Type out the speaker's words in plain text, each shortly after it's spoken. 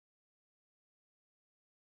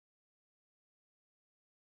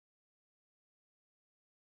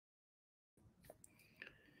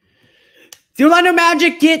The Orlando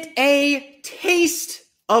Magic get a taste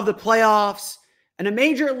of the playoffs and a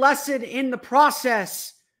major lesson in the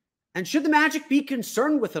process. And should the Magic be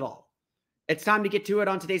concerned with it all? It's time to get to it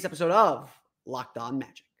on today's episode of Locked On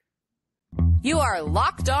Magic. You are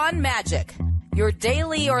Locked On Magic, your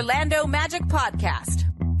daily Orlando Magic podcast,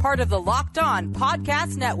 part of the Locked On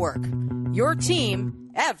Podcast Network, your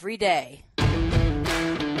team every day.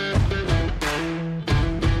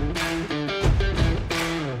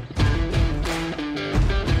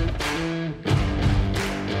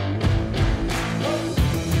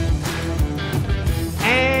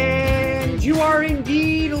 You are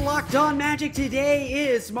indeed Locked On Magic. Today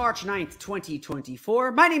is March 9th,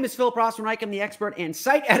 2024. My name is Philip Rossman-Reich. I'm the expert and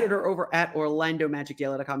site editor over at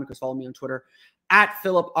OrlandoMagicDaily.com. You can follow me on Twitter at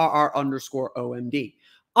PhilipRR_OMD.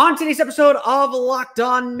 On today's episode of Locked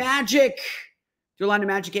On Magic, the Orlando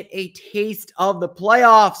Magic get a taste of the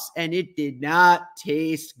playoffs, and it did not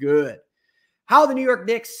taste good. How the New York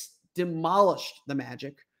Knicks demolished the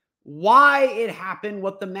Magic, why it happened,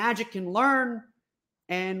 what the Magic can learn,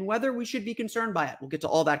 and whether we should be concerned by it. We'll get to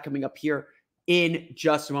all that coming up here in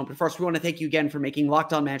just a moment. But first, we want to thank you again for making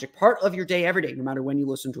Locked On Magic part of your day every day, no matter when you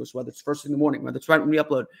listen to us, whether it's first thing in the morning, whether it's right when we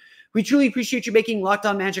upload. We truly appreciate you making Locked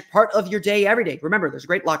On Magic part of your day every day. Remember, there's a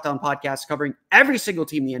great Locked On podcast covering every single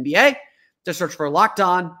team in the NBA. Just search for Locked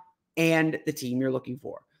On and the team you're looking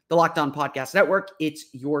for. The Locked On Podcast Network, it's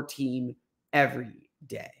your team every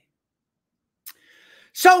day.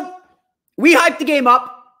 So, we hyped the game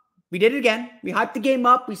up. We did it again. We hyped the game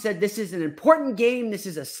up. We said this is an important game. This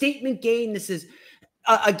is a statement game. This is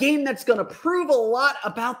a game that's going to prove a lot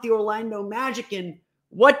about the Orlando Magic. And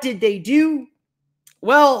what did they do?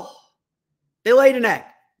 Well, they laid an egg.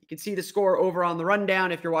 You can see the score over on the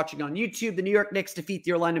rundown if you're watching on YouTube. The New York Knicks defeat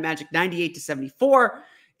the Orlando Magic 98-74.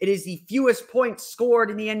 It is the fewest points scored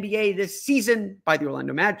in the NBA this season by the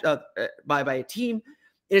Orlando Magic, by a team.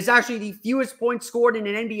 It is actually the fewest points scored in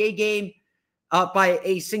an NBA game by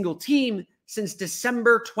a single team since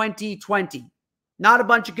December 2020. Not a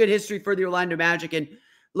bunch of good history for the Orlando Magic. And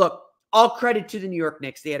look, all credit to the New York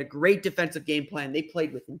Knicks. They had a great defensive game plan. They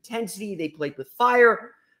played with intensity. They played with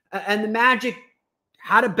fire. And the Magic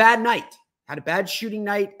had a bad night, had a bad shooting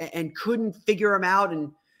night, and couldn't figure them out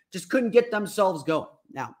and just couldn't get themselves going.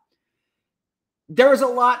 Now, there was a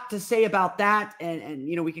lot to say about that, and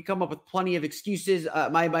you know, we could come up with plenty of excuses.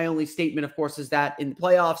 My only statement, of course, is that in the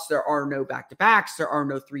playoffs, there are no back-to-backs. There are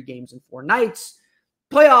no 3 games in 4 nights.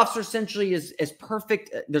 Playoffs are essentially as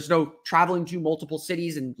perfect. There's no traveling to multiple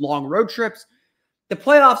cities and long road trips. The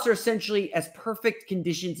playoffs are essentially as perfect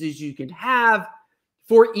conditions as you can have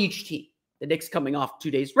for each team. The Knicks coming off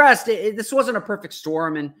 2 days rest. This wasn't a perfect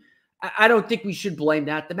storm, and I don't think we should blame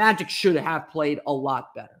that. The Magic should have played a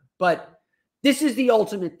lot better, but this is the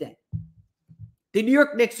ultimate thing. The New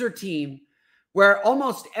York Knicks are a team where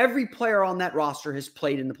almost every player on that roster has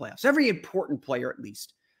played in the playoffs. Every important player, at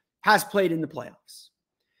least, has played in the playoffs.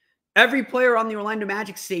 Every player on the Orlando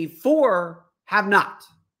Magic, save 4, have not.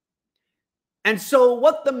 And so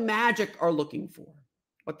what the Magic are looking for,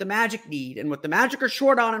 what the Magic need, and what the Magic are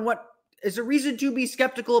short on, and what is a reason to be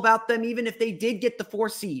skeptical about them, even if they did get the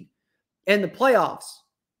 4th seed in the playoffs,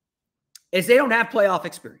 is they don't have playoff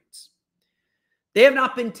experience. They have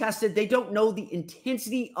not been tested. They don't know the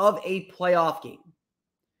intensity of a playoff game.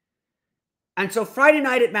 And so Friday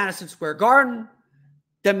night at Madison Square Garden,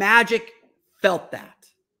 the Magic felt that.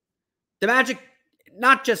 The Magic,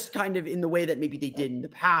 not just kind of in the way that maybe they did in the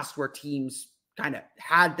past where teams kind of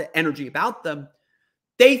had the energy about them,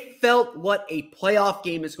 they felt what a playoff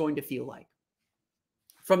game is going to feel like.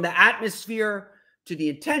 From the atmosphere to the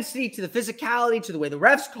intensity to the physicality to the way the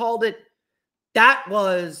refs called it, that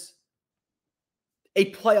was a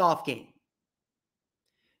playoff game.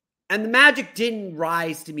 And the Magic didn't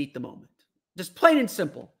rise to meet the moment. Just plain and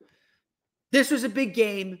simple. This was a big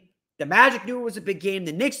game. The Magic knew it was a big game.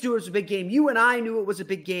 The Knicks knew it was a big game. You and I knew it was a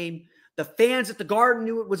big game. The fans at the Garden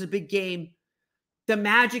knew it was a big game. The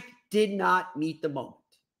Magic did not meet the moment.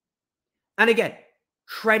 And again,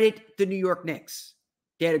 credit the New York Knicks.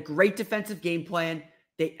 They had a great defensive game plan.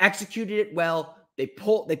 They executed it well. They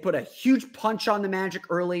put a huge punch on the Magic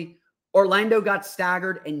early. Orlando got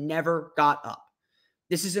staggered and never got up.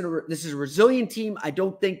 This is a resilient team. I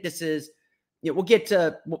don't think this is, we'll get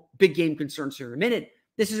to big game concerns here in a minute.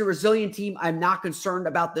 This is a resilient team. I'm not concerned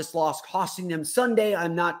about this loss costing them Sunday.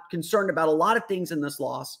 I'm not concerned about a lot of things in this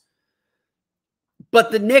loss.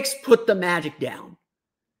 But the Knicks put the Magic down.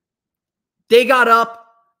 They got up,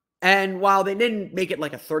 and while they didn't make it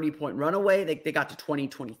like a 30-point runaway, they got to 20,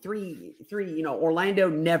 23. Orlando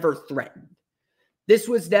never threatened. This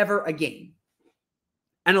was never a game.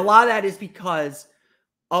 And a lot of that is because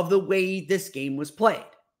of the way this game was played.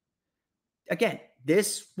 Again,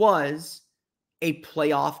 this was a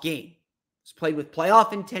playoff game. It was played with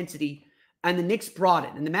playoff intensity, and the Knicks brought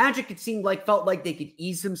it. And the Magic, it seemed like, felt like they could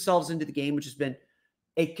ease themselves into the game, which has been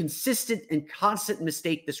a consistent and constant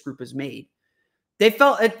mistake this group has made. It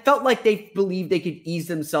felt like they believed they could ease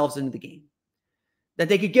themselves into the game, that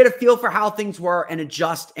they could get a feel for how things were and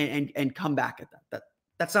adjust and come back at that.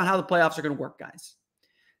 That's not how the playoffs are going to work, guys.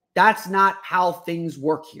 That's not how things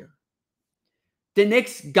work here. The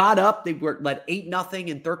Knicks got up. They were led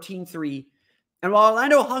 8-0 and 13-3. And while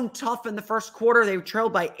Orlando hung tough in the first quarter, they were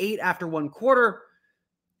trailed by 8 after one quarter.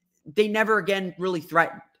 They never again really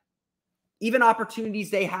threatened. Even opportunities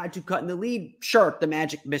they had to cut in the lead, sure, the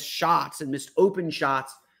Magic missed shots and missed open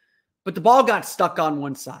shots, but the ball got stuck on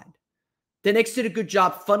one side. The Knicks did a good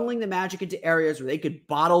job funneling the Magic into areas where they could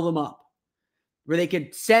bottle them up, where they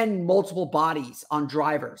could send multiple bodies on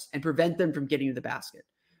drivers and prevent them from getting to the basket,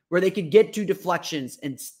 where they could get to deflections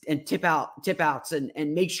and tip outs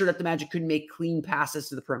and make sure that the Magic couldn't make clean passes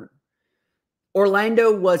to the perimeter.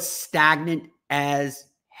 Orlando was stagnant as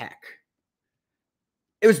heck.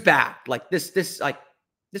 It was bad. This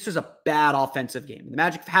was a bad offensive game. The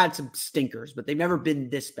Magic have had some stinkers, but they've never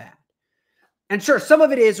been this bad. And sure, some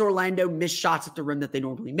of it is Orlando missed shots at the rim that they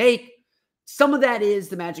normally make. Some of that is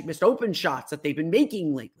the Magic missed open shots that they've been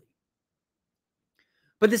making lately.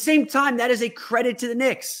 But at the same time, that is a credit to the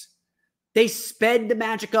Knicks. They sped the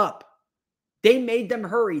Magic up. They made them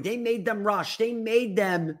hurry. They made them rush. They made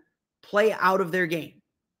them play out of their game.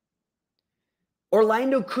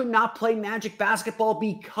 Orlando could not play Magic basketball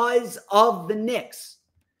because of the Knicks.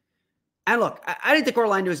 And look, I didn't think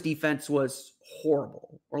Orlando's defense was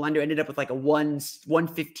horrible. Orlando ended up with like a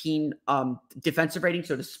 115 defensive rating.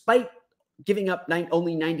 So despite giving up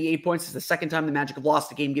only 98 points, it's the second time the Magic have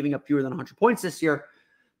lost a game giving up fewer than 100 points this year.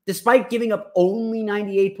 Despite giving up only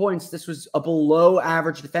 98 points, this was a below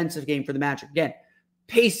average defensive game for the Magic. Again,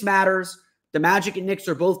 pace matters. The Magic and Knicks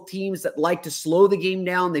are both teams that like to slow the game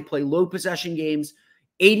down. They play low possession games,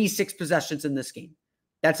 86 possessions in this game.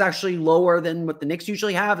 That's actually lower than what the Knicks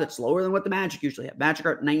usually have. That's lower than what the Magic usually have. Magic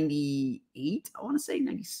are at 98, I want to say,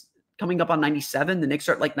 90, coming up on 97. The Knicks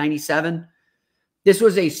are at like 97. This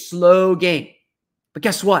was a slow game. But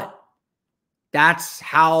guess what? That's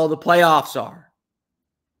how the playoffs are.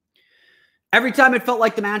 Every time it felt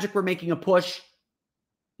like the Magic were making a push,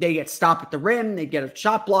 they get stopped at the rim, they get a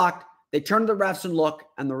shot blocked, they turn to the refs and look,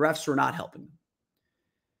 and the refs were not helping them.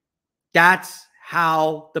 That's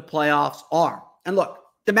how the playoffs are. And look,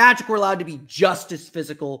 the Magic were allowed to be just as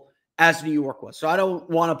physical as New York was. So I don't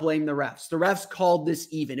want to blame the refs. The refs called this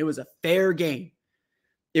even. It was a fair game.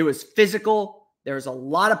 It was physical. There was a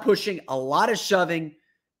lot of pushing, a lot of shoving,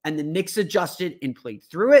 and the Knicks adjusted and played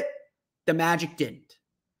through it. The Magic didn't.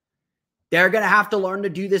 They're going to have to learn to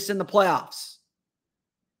do this in the playoffs.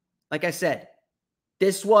 Like I said,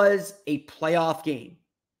 this was a playoff game.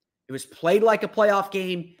 It was played like a playoff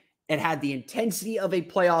game. It had the intensity of a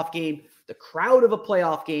playoff game, the crowd of a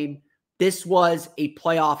playoff game. This was a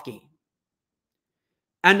playoff game.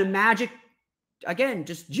 And the Magic, again,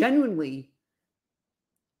 just genuinely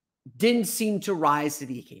didn't seem to rise to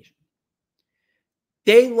the occasion.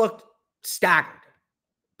 They looked staggered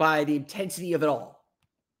by the intensity of it all.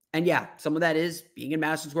 And yeah, some of that is being in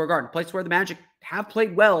Madison Square Garden, a place where the Magic have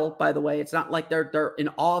played well, by the way. It's not like they're in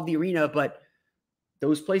awe of the arena, but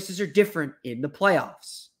those places are different in the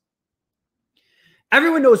playoffs.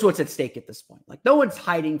 Everyone knows what's at stake at this point. Like, no one's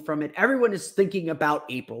hiding from it. Everyone is thinking about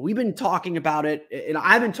April. We've been talking about it, and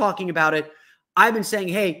I've been talking about it. I've been saying,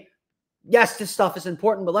 hey, yes, this stuff is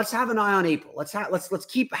important, but let's have an eye on April. Let's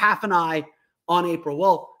keep half an eye on April.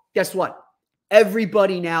 Well, guess what?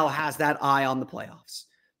 Everybody now has that eye on the playoffs.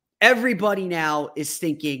 Everybody now is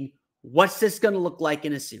thinking, what's this going to look like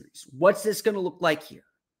in a series? What's this going to look like here?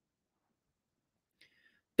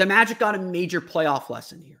 The Magic got a major playoff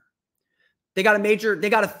lesson here. They got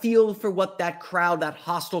a feel for what that crowd, that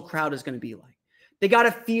hostile crowd is going to be like. They got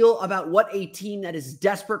a feel about what a team that is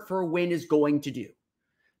desperate for a win is going to do.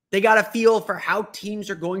 They got a feel for how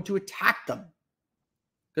teams are going to attack them.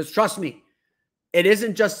 Because trust me, it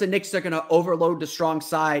isn't just the Knicks that are going to overload the strong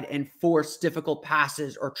side and force difficult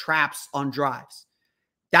passes or traps on drives.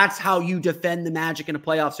 That's how you defend the Magic in a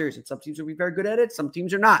playoff series. And some teams will be very good at it. Some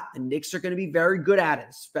teams are not. The Knicks are going to be very good at it,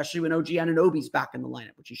 especially when OG Anunoby's back in the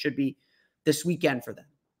lineup, which he should be this weekend for them.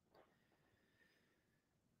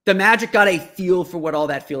 The Magic got a feel for what all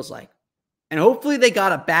that feels like. And hopefully they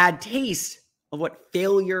got a bad taste of what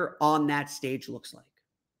failure on that stage looks like.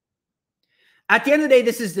 At the end of the day,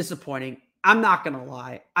 this is disappointing. I'm not going to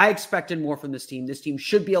lie. I expected more from this team. This team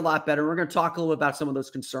should be a lot better. We're going to talk a little bit about some of those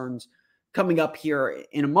concerns coming up here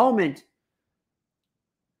in a moment.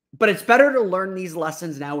 But it's better to learn these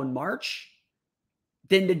lessons now in March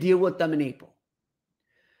than to deal with them in April.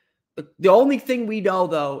 But the only thing we know,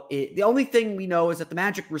 though, is that the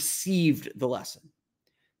Magic received the lesson.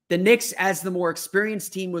 The Knicks, as the more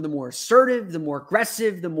experienced team, were the more assertive, the more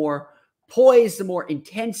aggressive, the more poised, the more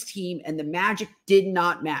intense team, and the Magic did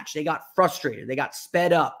not match. They got frustrated. They got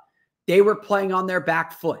sped up. They were playing on their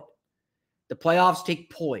back foot. The playoffs take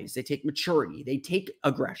poise. They take maturity. They take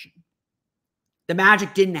aggression. The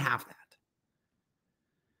Magic didn't have that.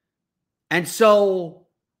 And so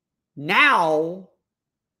now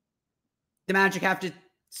the Magic have to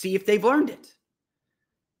see if they've learned it.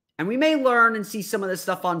 And we may learn and see some of this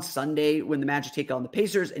stuff on Sunday when the Magic take on the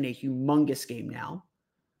Pacers in a humongous game now.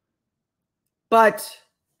 But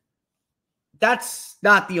that's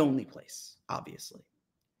not the only place, obviously.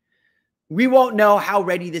 We won't know how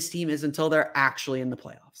ready this team is until they're actually in the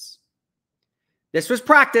playoffs. This was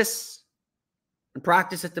practice, and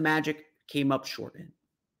practice at the Magic came up short in.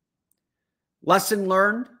 Lesson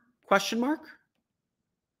learned, question mark?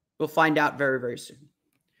 We'll find out very, very soon.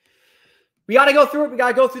 We got to go through it. We got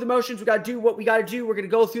to go through the motions. We got to do what we got to do. We're going to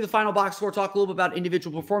go through the final box score, talk a little bit about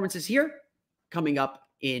individual performances here, coming up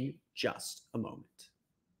in just a moment.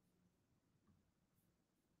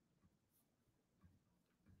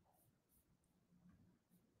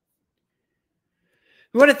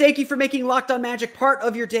 We want to thank you for making Locked On Magic part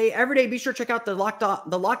of your day every day. Be sure to check out the Locked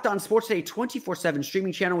On Sports Day 24/7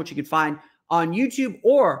 streaming channel, which you can find on YouTube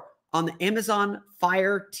or on the Amazon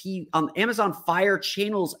Fire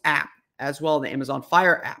Channels app, as well as the Amazon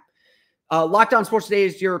Fire app. Locked On Sports Day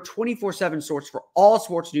is your 24/7 source for all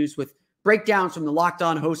sports news with breakdowns from the Locked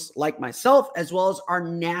On hosts like myself, as well as our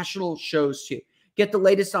national shows too. Get the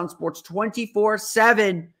latest on sports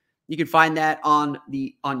 24/7. You can find that on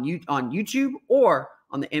YouTube or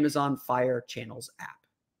on the Amazon Fire Channels app.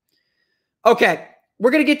 Okay,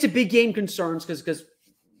 we're going to get to big game concerns because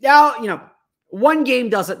now, one game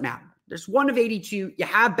doesn't matter. There's one of 82. You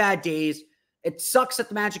have bad days. It sucks that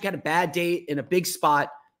the Magic had a bad day in a big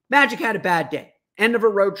spot. Magic had a bad day. End of a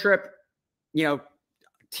road trip.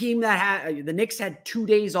 Team that had the Knicks had 2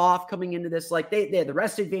 days off coming into this. Like they had the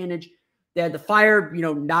rest advantage. They had the Fire,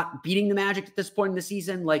 not beating the Magic at this point in the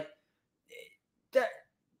season. Like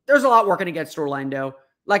there's a lot working against Orlando.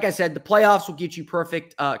 Like I said, the playoffs will get you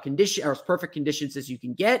perfect condition or as perfect conditions as you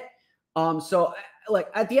can get. So like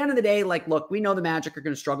at the end of the day, look, we know the Magic are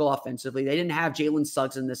going to struggle offensively. They didn't have Jalen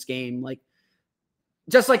Suggs in this game.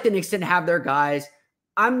 Just like the Knicks didn't have their guys.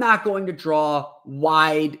 I'm not going to draw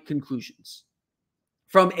wide conclusions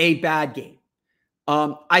from a bad game.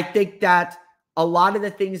 I think that a lot of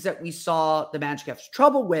the things that we saw the Magic have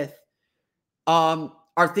trouble with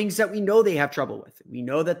are things that we know they have trouble with. We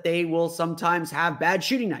know that they will sometimes have bad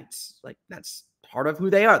shooting nights. That's part of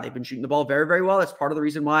who they are. They've been shooting the ball very, very well. That's part of the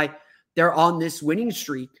reason why they're on this winning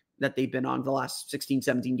streak that they've been on the last 16,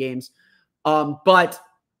 17 games. But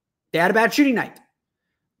they had a bad shooting night.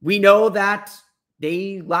 We know that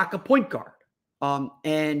they lack a point guard. I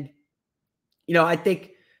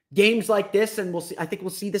think games like this, and I think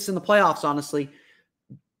we'll see this in the playoffs, honestly.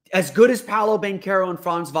 As good as Paolo, Banchero, and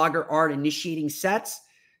Franz Wagner are at initiating sets,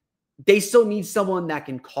 they still need someone that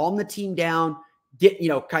can calm the team down, get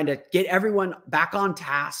everyone back on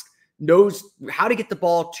task, knows how to get the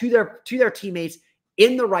ball to their teammates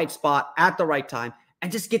in the right spot at the right time,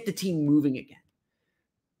 and just get the team moving again.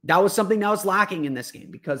 That was something that was lacking in this game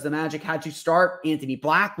because the Magic had to start Anthony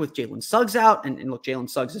Black with Jalen Suggs out. And look, Jalen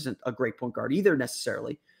Suggs isn't a great point guard either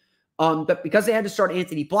necessarily. But because they had to start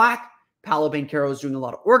Anthony Black, Paolo Banchero was doing a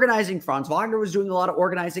lot of organizing. Franz Wagner was doing a lot of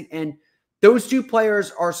organizing. And those two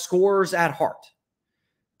players are scorers at heart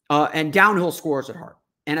and downhill scorers at heart.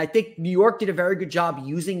 And I think New York did a very good job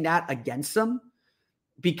using that against them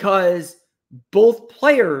because both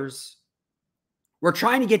players were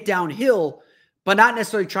trying to get downhill, but not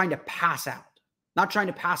necessarily trying to pass out, not trying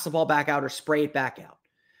to pass the ball back out or spray it back out.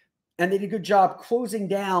 And they did a good job closing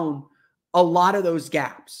down a lot of those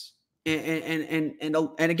gaps. And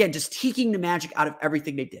again, just taking the Magic out of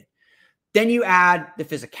everything they did. Then you add the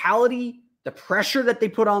physicality, the pressure that they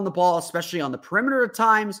put on the ball, especially on the perimeter at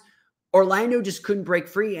times. Orlando just couldn't break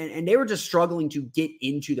free, and they were just struggling to get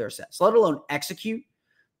into their sets, let alone execute.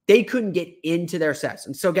 They couldn't get into their sets.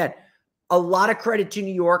 And so again, a lot of credit to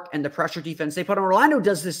New York and the pressure defense they put on. Orlando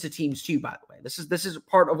does this to teams too, by the way. This is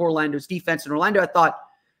part of Orlando's defense. And Orlando, I thought,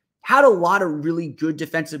 had a lot of really good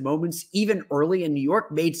defensive moments, even early, in New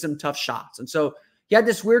York made some tough shots. And so you had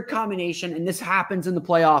this weird combination, and this happens in the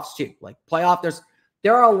playoffs too.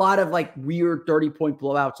 There are a lot of weird 30-point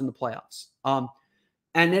blowouts in the playoffs.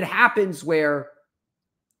 And it happens where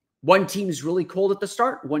One team's really cold at the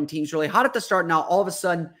start. One team's really hot at the start. Now, all of a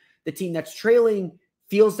sudden, the team that's trailing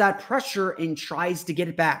feels that pressure and tries to get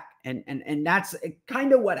it back. And that's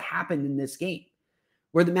kind of what happened in this game,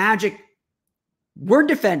 where the Magic were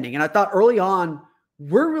defending. And I thought early on,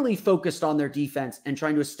 we're really focused on their defense and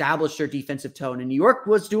trying to establish their defensive tone. And New York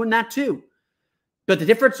was doing that too. But the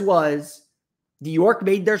difference was New York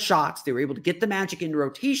made their shots. They were able to get the Magic into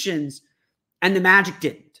rotations, and the Magic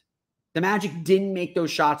didn't. The Magic didn't make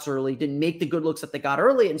those shots early, didn't make the good looks that they got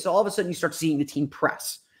early. And so all of a sudden you start seeing the team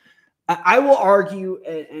press. I will argue,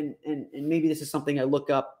 and maybe this is something I look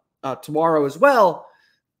up tomorrow as well,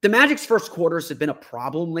 the Magic's first quarters have been a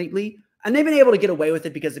problem lately, and they've been able to get away with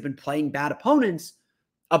it because they've been playing bad opponents.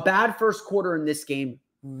 A bad first quarter in this game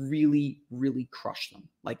really, really crushed them.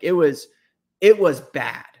 Like it was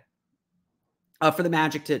bad for the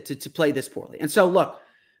Magic to play this poorly. And so look,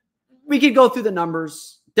 we could go through the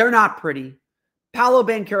numbers. They're not pretty. Paolo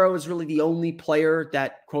Banchero is really the only player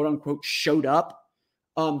that quote unquote showed up.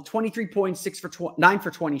 23 points, 9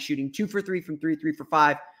 for 20 shooting, 2 for 3 from 3 for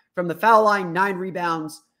 5 from the foul line, 9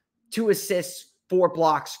 rebounds, 2 assists, 4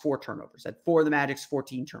 blocks, 4 turnovers. At 4 of the Magic's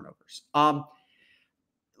 14 turnovers.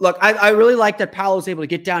 Look, I really like that Paolo was able to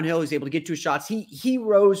get downhill. He was able to get 2 shots. He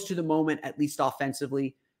rose to the moment, at least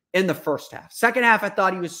offensively, in the first half. Second half, I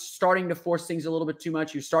thought he was starting to force things a little bit too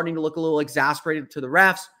much. He was starting to look a little exasperated to the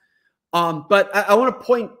refs. But I want to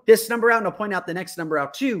point this number out, and I'll point out the next number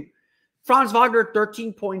out too. Franz Wagner,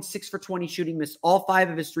 13 points, 6 for 20 shooting, missed all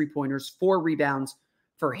 5 of his 3-pointers, 4 rebounds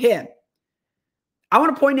for him. I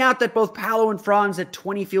want to point out that both Paolo and Franz had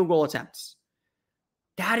 20 field goal attempts.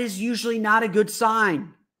 That is usually not a good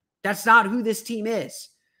sign. That's not who this team is.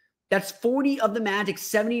 That's 40 of the Magic's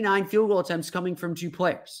 79 field goal attempts coming from 2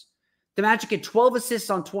 players. The Magic had 12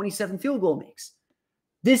 assists on 27 field goal makes.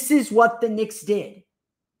 This is what the Knicks did.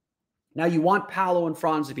 Now, you want Paolo and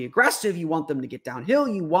Franz to be aggressive. You want them to get downhill.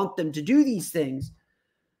 You want them to do these things.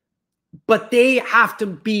 But they have to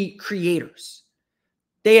be creators.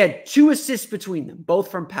 They had 2 assists between them,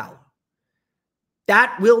 both from Paolo.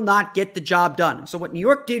 That will not get the job done. So what New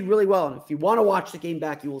York did really well, and if you want to watch the game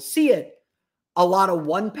back, you will see it. A lot of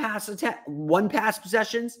one pass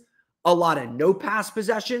possessions, a lot of no pass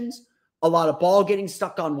possessions, a lot of ball getting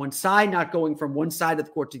stuck on one side, not going from one side of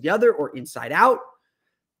the court to the other or inside out.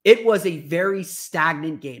 It was a very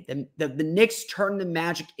stagnant game. The Knicks turned the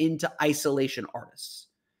Magic into isolation artists.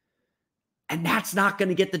 And that's not going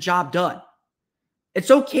to get the job done. It's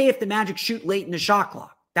okay if the Magic shoot late in the shot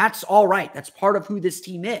clock. That's all right. That's part of who this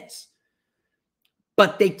team is.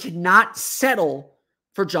 But they cannot settle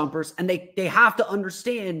for jumpers, and they have to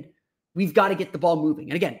understand we've got to get the ball moving.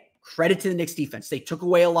 And again, credit to the Knicks defense. They took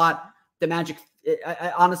away a lot. The Magic,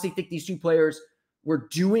 I honestly think these 2 players were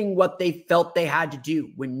doing what they felt they had to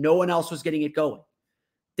do when no one else was getting it going.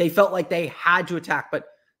 They felt like they had to attack, but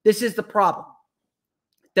this is the problem.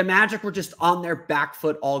 The Magic were just on their back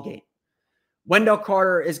foot all game. Wendell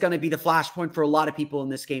Carter is going to be the flashpoint for a lot of people in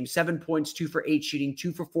this game. 7 points, 2 for 8 shooting,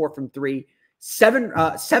 2 for 4 from 3. 7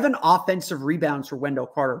 offensive rebounds for Wendell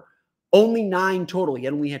Carter. Only 9 total. He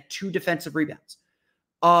only had 2 defensive rebounds.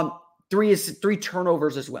 3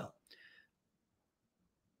 turnovers as well.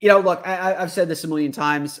 You know, look, I've said this a million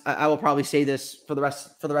times. I will probably say this for the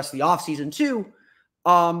rest of the offseason too.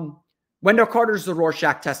 Wendell Carter's the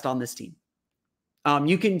Rorschach test on this team.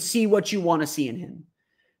 You can see what you want to see in him.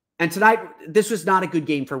 And tonight, this was not a good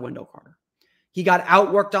game for Wendell Carter. He got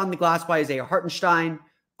outworked on the glass by Isaiah Hartenstein.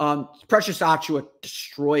 Precious Achiuwa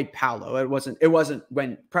destroyed Paolo. It wasn't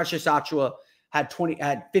when Precious Achiuwa had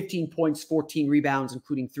 15 points, 14 rebounds,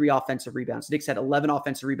 including 3 offensive rebounds. The Knicks had 11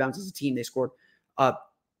 offensive rebounds as a team. They scored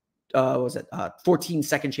 14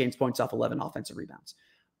 second chance points off 11 offensive rebounds.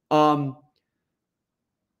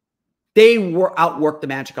 They were outworked the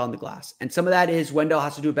Magic on the glass. And some of that is Wendell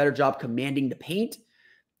has to do a better job commanding the paint.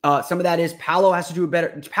 Some of that is Paolo has to do a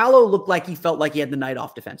better. Paolo looked like he felt like he had the night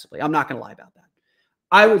off defensively. I'm not going to lie about that.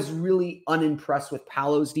 I was really unimpressed with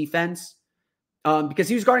Paolo's defense because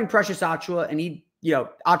he was guarding Precious Achiuwa, and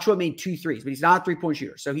Achiuwa made 2 threes, but he's not a 3-point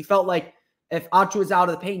shooter. So he felt like if Achiuwa was out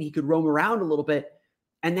of the paint, he could roam around a little bit,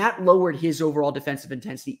 and that lowered his overall defensive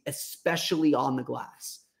intensity, especially on the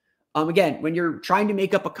glass. Again, when you're trying to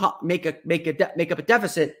make up a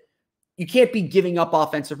deficit, you can't be giving up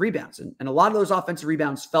offensive rebounds. And a lot of those offensive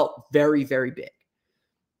rebounds felt very, very big.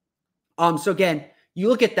 So again, you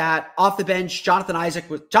look at that off the bench, Jonathan Isaac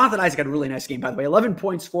had a really nice game, by the way. 11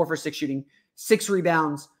 points, 4 for 6 shooting, 6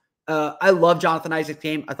 rebounds. I love Jonathan Isaac's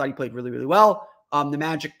game. I thought he played really, really well. The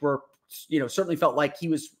Magic were, certainly felt like he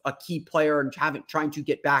was a key player and trying to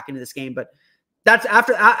get back into this game. But that's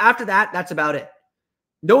after that, that's about it.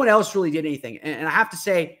 No one else really did anything. And I have to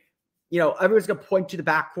say, everyone's going to point to the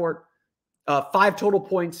backcourt. 5 total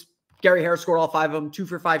points. Gary Harris scored all 5 of them. 2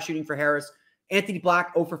 for 5 shooting for Harris. Anthony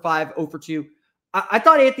Black, 0 for 5, 0 for 2. I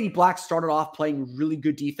thought Anthony Black started off playing really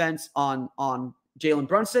good defense on Jalen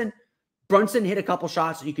Brunson. Brunson hit a couple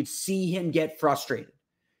shots and you could see him get frustrated.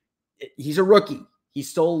 He's a rookie. He's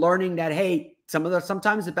still learning that, hey,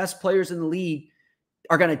 sometimes the best players in the league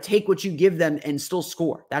are going to take what you give them and still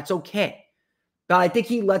score. That's okay. But I think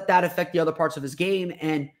he let that affect the other parts of his game.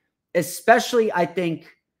 And especially, I think,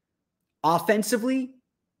 offensively,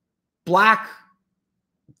 Black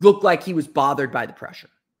looked like he was bothered by the pressure.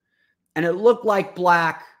 And it looked like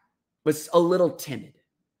Black was a little timid.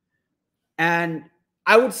 And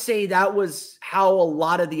I would say that was how a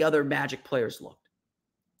lot of the other Magic players looked.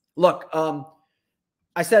 Look,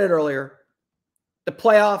 I said it earlier. The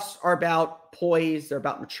playoffs are about poise. They're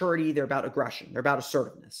about maturity. They're about aggression. They're about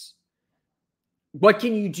assertiveness. What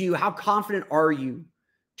can you do? How confident are you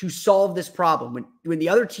to solve this problem when the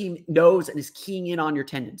other team knows and is keying in on your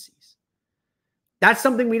tendencies? That's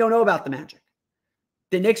something we don't know about the Magic.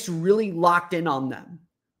 The Knicks really locked in on them,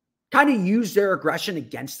 kind of used their aggression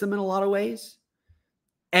against them in a lot of ways,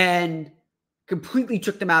 and completely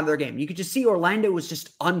took them out of their game. You could just see Orlando was just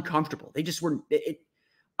uncomfortable. They just weren't, I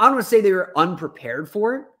don't want to say they were unprepared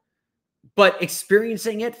for it, but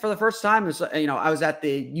experiencing it for the first time is, I was at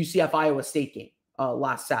the UCF Iowa State game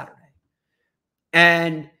last Saturday.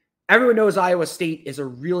 And everyone knows Iowa State is a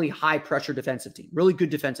really high pressure defensive team, really good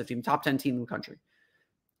defensive team, top 10 team in the country.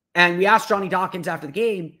 And we asked Johnny Dawkins after the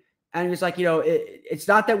game, and he was like, it's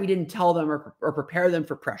not that we didn't tell them or prepare them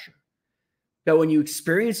for pressure. But when you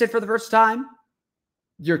experience it for the first time,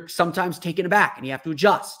 you're sometimes taken aback and you have to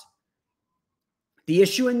adjust. The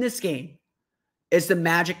issue in this game is the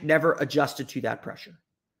Magic never adjusted to that pressure.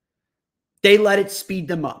 They let it speed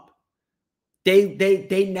them up.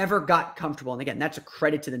 They never got comfortable. And again, that's a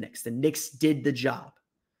credit to the Knicks. The Knicks did the job.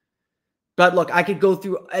 But look, I could go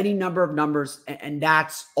through any number of numbers, and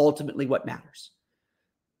that's ultimately what matters.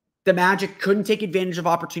 The Magic couldn't take advantage of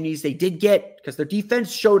opportunities they did get because their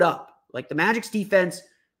defense showed up. Like the Magic's defense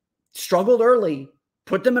struggled early,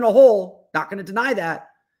 put them in a hole. Not going to deny that.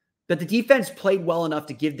 But the defense played well enough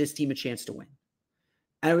to give this team a chance to win.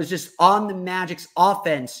 And it was just on the Magic's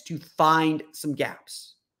offense to find some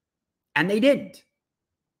gaps. And they didn't.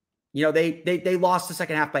 They lost the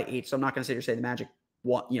second half by 8. So I'm not going to sit here and say the Magic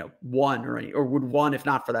won or would won if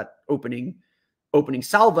not for that opening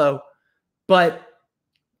salvo. But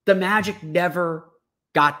the Magic never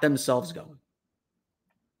got themselves going.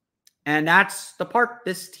 And that's the part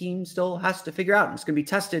this team still has to figure out. And it's going to be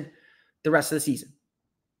tested the rest of the season.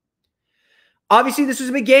 Obviously, this was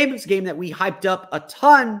a big game. It's a game that we hyped up a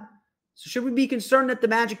ton. So should we be concerned that the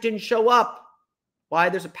Magic didn't show up? Why,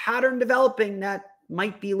 there's a pattern developing that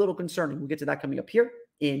might be a little concerning. We'll get to that coming up here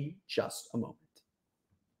in just a moment.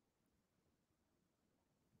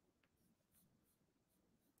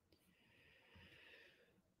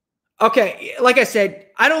 Okay, like I said,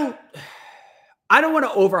 I don't want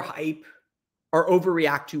to overhype or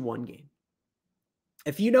overreact to one game.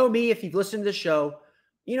 If you know me, if you've listened to the show,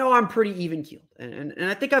 I'm pretty even keeled, and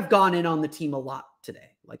I think I've gone in on the team a lot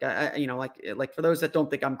today. Like like for those that don't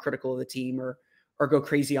think I'm critical of the team or go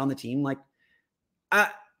crazy on the team, like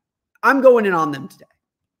I'm going in on them today.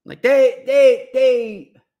 Like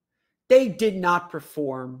they did not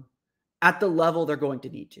perform at the level they're going to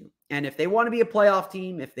need to. And if they want to be a playoff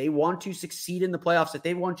team, if they want to succeed in the playoffs, if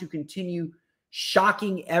they want to continue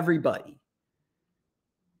shocking everybody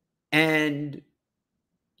and,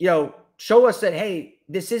 show us that, hey,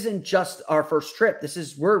 this isn't just our first trip. This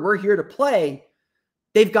is, we're here to play.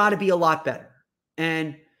 They've got to be a lot better.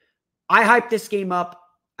 And I hyped this game up.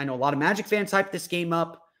 I know a lot of Magic fans hyped this game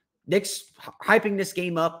up. Knicks hyping this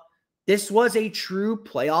game up. This was a true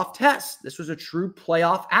playoff test. This was a true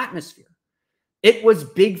playoff atmosphere. It was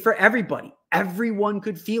big for everybody. Everyone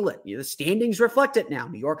could feel it. The standings reflect it now.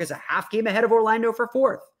 New York is a half game ahead of Orlando for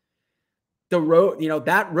 4th. The road,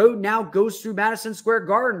 that road now goes through Madison Square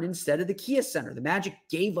Garden instead of the Kia Center. The Magic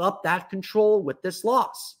gave up that control with this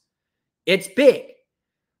loss. It's big.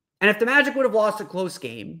 And if the Magic would have lost a close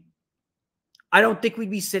game, I don't think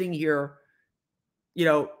we'd be sitting here,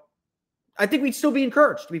 I think we'd still be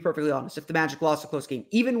encouraged, to be perfectly honest, if the Magic lost a close game,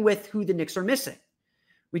 even with who the Knicks are missing.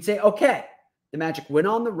 We'd say, okay, the Magic went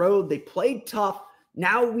on the road. They played tough.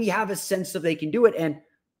 Now we have a sense that they can do it. And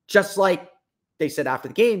just like they said after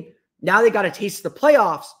the game, now they got a taste of the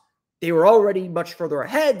playoffs. They were already much further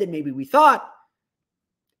ahead than maybe we thought.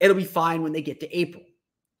 It'll be fine when they get to April.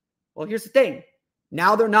 Well, here's the thing.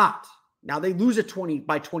 Now they're not. Now they lose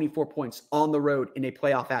by 24 points on the road in a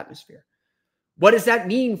playoff atmosphere. What does that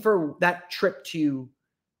mean for that trip to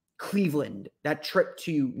Cleveland, that trip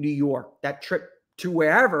to New York, that trip to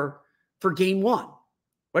wherever for game one?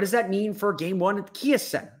 What does that mean for game one at the Kia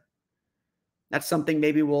Center? That's something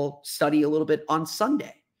maybe we'll study a little bit on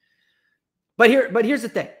Sunday. But here's the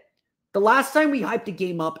thing. The last time we hyped a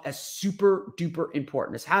game up as super duper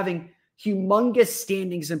important, as having humongous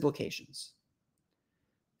standings implications,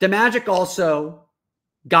 the Magic also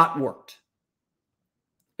got worked.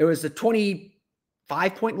 It was a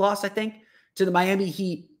 25-point loss, I think, to the Miami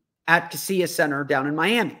Heat at Kia Center down in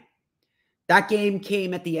Miami. That game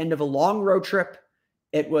came at the end of a long road trip.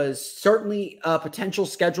 It was certainly a potential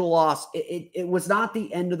schedule loss. It was not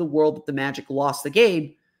the end of the world that the Magic lost the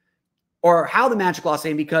game, or how the Magic lost the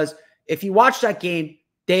game, because if you watch that game,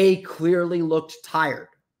 they clearly looked tired.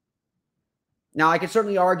 Now, I could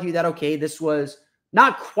certainly argue that, okay, this was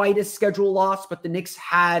not quite a schedule loss, but the Knicks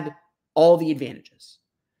had all the advantages.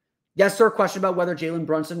 Yes, there are questions about whether Jalen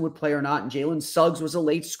Brunson would play or not, and Jalen Suggs was a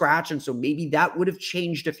late scratch, and so maybe that would have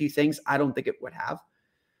changed a few things. I don't think it would have.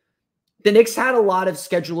 The Knicks had a lot of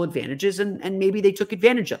schedule advantages, and maybe they took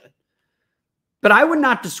advantage of it. But I would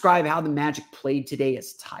not describe how the Magic played today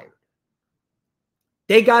as tired.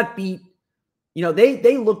 They got beat. You know,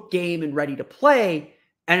 they looked game and ready to play,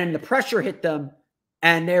 and then the pressure hit them,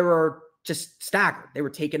 and they were just staggered. They were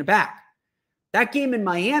taken aback. That game in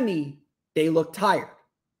Miami, they looked tired.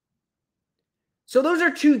 So those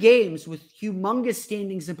are two games with humongous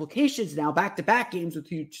standings implications now, back-to-back games with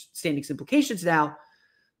huge standings implications now,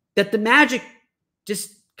 that the Magic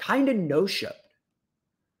just kind of no-showed.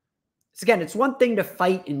 So again, it's one thing to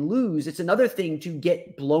fight and lose. It's another thing to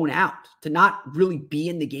get blown out, to not really be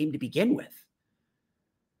in the game to begin with.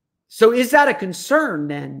 So is that a concern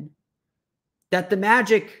then, that the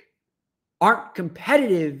Magic aren't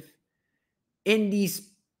competitive in these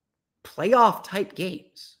playoff-type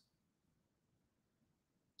games?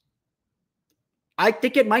 I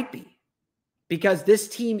think it might be, because this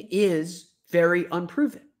team is very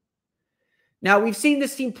unproven. Now, we've seen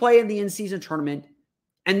this team play in the in-season tournament,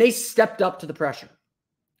 and they stepped up to the pressure.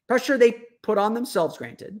 Pressure they put on themselves,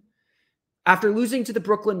 granted. After losing to the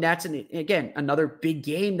Brooklyn Nets, and again, another big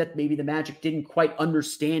game that maybe the Magic didn't quite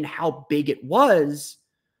understand how big it was,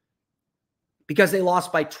 because they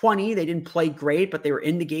lost by 20. They didn't play great, but they were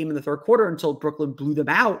in the game in the third quarter until Brooklyn blew them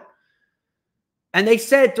out. And they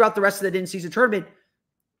said throughout the rest of the in-season tournament,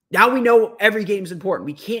 now we know every game is important.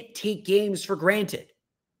 We can't take games for granted.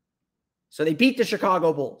 So they beat the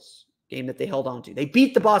Chicago Bulls, game that they held on to. They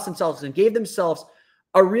beat the Boston Celtics and gave themselves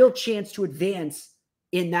a real chance to advance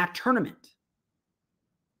in that tournament.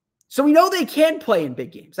 So we know they can play in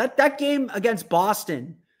big games. That game against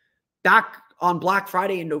Boston back on Black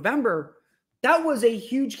Friday in November, that was a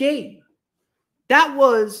huge game. That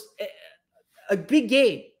was a big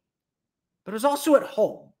game. But it was also at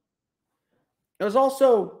home. It was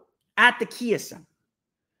also at the Kia Center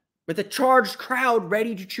with a charged crowd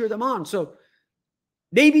ready to cheer them on. So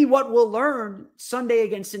maybe what we'll learn Sunday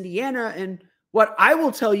against Indiana, and what I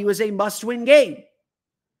will tell you is a must-win game.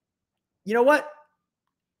 You know what?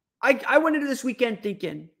 I went into this weekend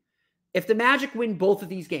thinking, if the Magic win both of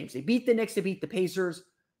these games, they beat the Knicks, they beat the Pacers,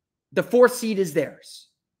 the fourth seed is theirs.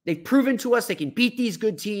 They've proven to us they can beat these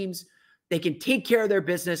good teams. They can take care of their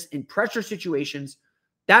business in pressure situations.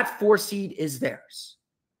 That 4 seed is theirs.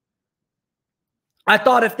 I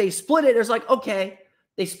thought if they split it, it's like, okay,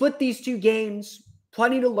 they split these 2 games,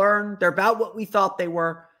 plenty to learn. They're about what we thought they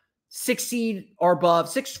were. 6 seed or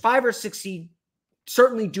above, 5 or 6 seed,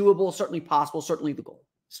 certainly doable, certainly possible, certainly the goal.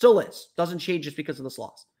 Still is. Doesn't change just because of this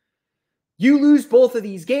loss. You lose both of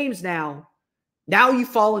these games now. Now you've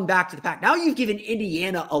fallen back to the pack. Now you've given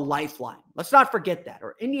Indiana a lifeline. Let's not forget that.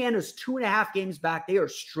 Or Indiana's 2.5 games back. They are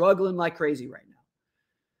struggling like crazy right now.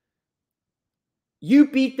 You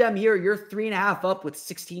beat them here. You're 3.5 up with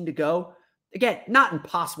 16 to go. Again, not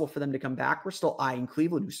impossible for them to come back. We're still eyeing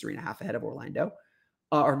Cleveland, who's 3.5 ahead of Orlando.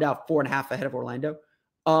 Or now 4.5 ahead of Orlando.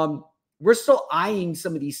 We're still eyeing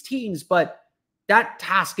some of these teams, but that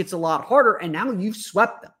task gets a lot harder. And now you've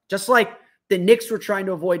swept them. Just like the Knicks were trying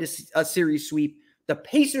to avoid a series sweep. The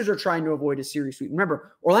Pacers are trying to avoid a series sweep.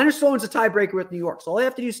 Remember, Orlando still owns a tiebreaker with New York. So all they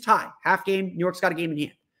have to do is tie. Half game, New York's got a game in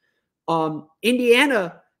hand.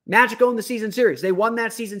 Indiana, Magic owned the season series. They won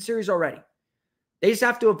that season series already. They just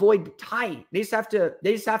have to avoid tying. They just have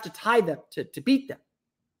to tie them to beat them.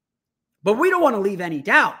 But we don't want to leave any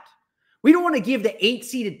doubt. We don't want to give the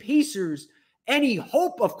 8-seeded Pacers any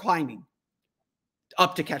hope of climbing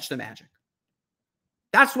up to catch the Magic.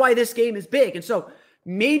 That's why this game is big. And so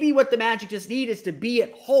maybe what the Magic just need is to be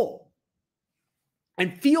at home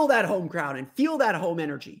and feel that home crowd and feel that home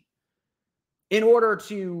energy in order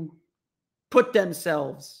to put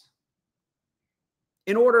themselves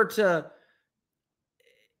in order to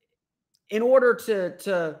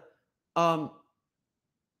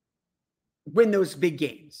win those big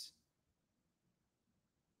games.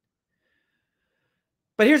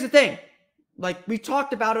 But here's the thing. Like, we've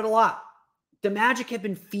talked about it a lot. The Magic have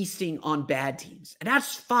been feasting on bad teams, and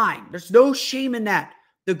that's fine. There's no shame in that.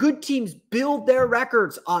 The good teams build their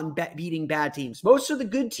records on beating bad teams. Most of the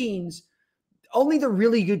good teams, only the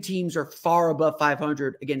really good teams are far above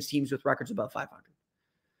 500 against teams with records above 500.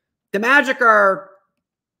 The Magic are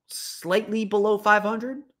slightly below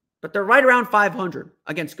 500, but they're right around 500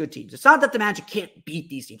 against good teams. It's not that the Magic can't beat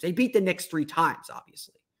these teams. They beat the Knicks 3 times,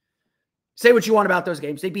 obviously. Say what you want about those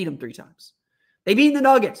games. They beat them 3 times. They beat the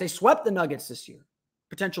Nuggets. They swept the Nuggets this year.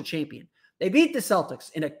 Potential champion. They beat the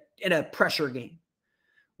Celtics in a pressure game.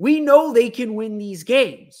 We know they can win these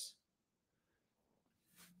games.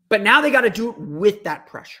 But now they got to do it with that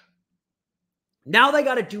pressure. Now they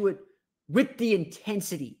got to do it with the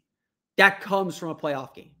intensity that comes from a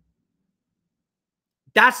playoff game.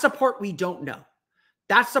 That's the part we don't know.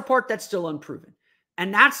 That's the part that's still unproven.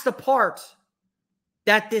 And that's the part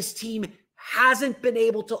that this team hasn't been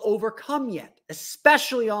able to overcome yet,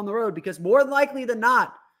 especially on the road, because more likely than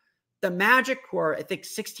not, the Magic, who are, I think,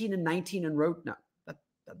 16-19 in road. No, that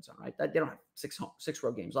doesn't sound right. They don't have six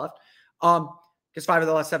road games left. Because 5 of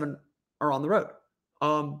the last 7 are on the road.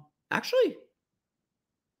 Actually,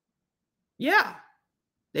 yeah,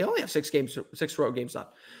 they only have 6 road games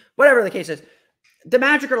left. Whatever the case is, the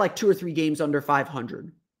Magic are like 2 or 3 games under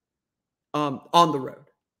 500 on the road.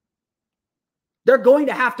 They're going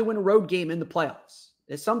to have to win a road game in the playoffs.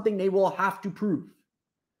 It's something they will have to prove.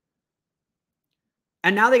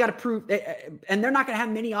 And now they got to prove, and they're not going to have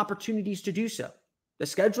many opportunities to do so. The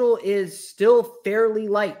schedule is still fairly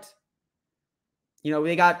light. You know,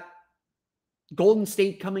 they got Golden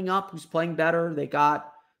State coming up, who's playing better. They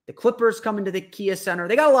got the Clippers coming to the Kia Center.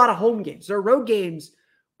 They got a lot of home games. Their road games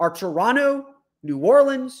are Toronto, New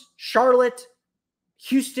Orleans, Charlotte,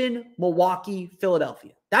 Houston, Milwaukee,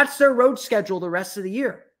 Philadelphia. That's their road schedule the rest of the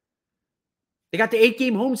year. They got the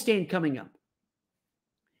 8-game homestand coming up.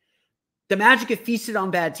 The Magic have feasted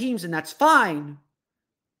on bad teams, and that's fine,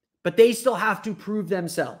 but they still have to prove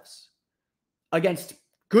themselves against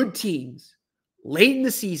good teams late in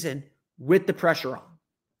the season with the pressure on.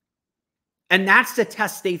 And that's the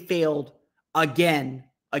test they failed again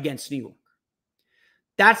against New York.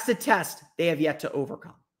 That's the test they have yet to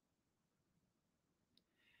overcome.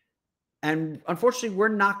 And unfortunately, we're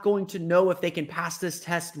not going to know if they can pass this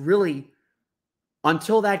test really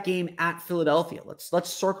until that game at Philadelphia. Let's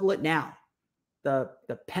circle it now. The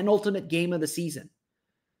penultimate game of the season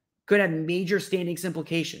could have major standings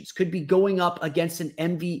implications. Could be going up against an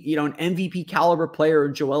MVP caliber player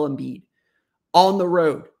in Joel Embiid on the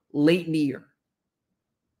road late in the year.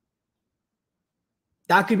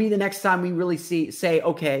 That could be the next time we really say,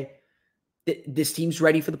 okay, this team's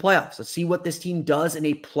ready for the playoffs. Let's see what this team does in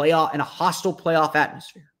a hostile playoff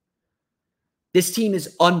atmosphere. This team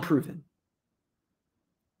is unproven.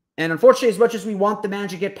 And unfortunately, as much as we want the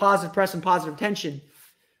Magic to get positive press and positive attention,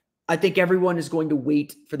 I think everyone is going to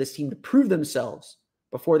wait for this team to prove themselves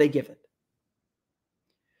before they give it.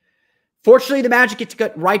 Fortunately, the Magic get to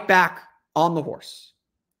get right back on the horse.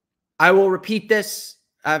 I will repeat this.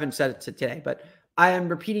 I haven't said it today, but I am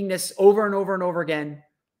repeating this over and over and over again.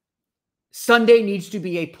 Sunday needs to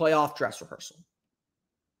be a playoff dress rehearsal.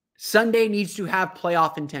 Sunday needs to have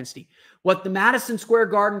playoff intensity. What the Madison Square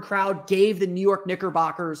Garden crowd gave the New York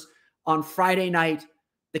Knickerbockers on Friday night,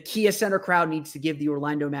 the Kia Center crowd needs to give the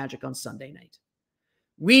Orlando Magic on Sunday night.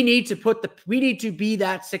 We need to be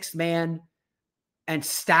that sixth man and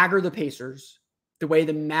stagger the Pacers the way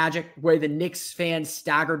the Knicks fans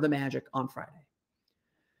staggered the Magic on Friday.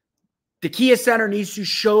 The Kia Center needs to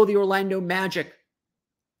show the Orlando Magic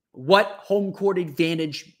what home court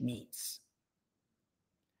advantage means.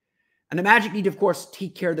 And the Magic need to, of course,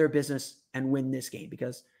 take care of their business and win this game,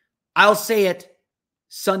 because I'll say it,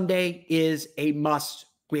 Sunday is a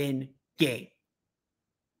must-win game.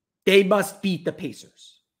 They must beat the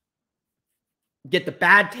Pacers. Get the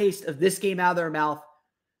bad taste of this game out of their mouth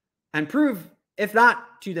and prove, if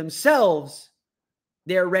not to themselves,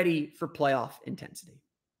 they're ready for playoff intensity.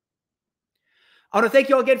 I want to thank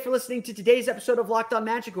you all again for listening to today's episode of Locked On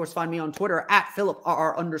Magic. Of course, find me on Twitter at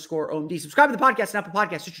 @PhilipRR_OMD. Subscribe to the podcast and Apple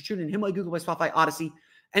Podcasts, Stitcher, TuneIn, Himalaya, Google Play, Spotify, Odyssey,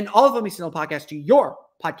 and all of them send a podcast to your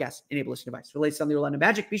podcast-enabled listening device. For the latest on the Orlando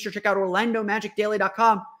Magic, be sure to check out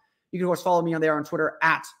OrlandoMagicDaily.com. You can, of course, follow me on there on Twitter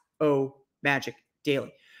at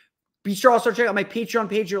 @OMagicDaily. Be sure also to check out my Patreon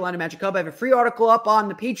page, Orlando Magic Hub. I have a free article up on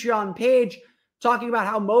the Patreon page talking about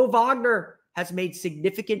how Mo Wagner has made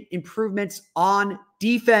significant improvements on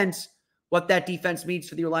defense what that defense means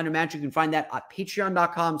for the Orlando Magic. You can find that at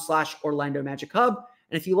patreon.com/Orlando Magic Hub.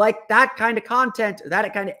 And if you like that kind of content, or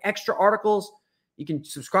that kind of extra articles, you can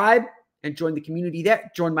subscribe and join the community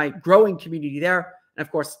there, join my growing community there. And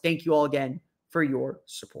of course, thank you all again for your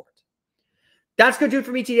support. That's going to do it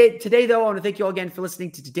for me today, though. I want to thank you all again for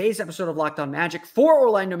listening to today's episode of Locked On Magic. For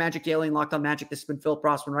Orlando Magic Daily and Locked On Magic, this has been Phil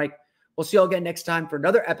Rossman-Reich. We'll see you all again next time for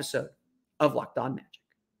another episode of Locked On Magic.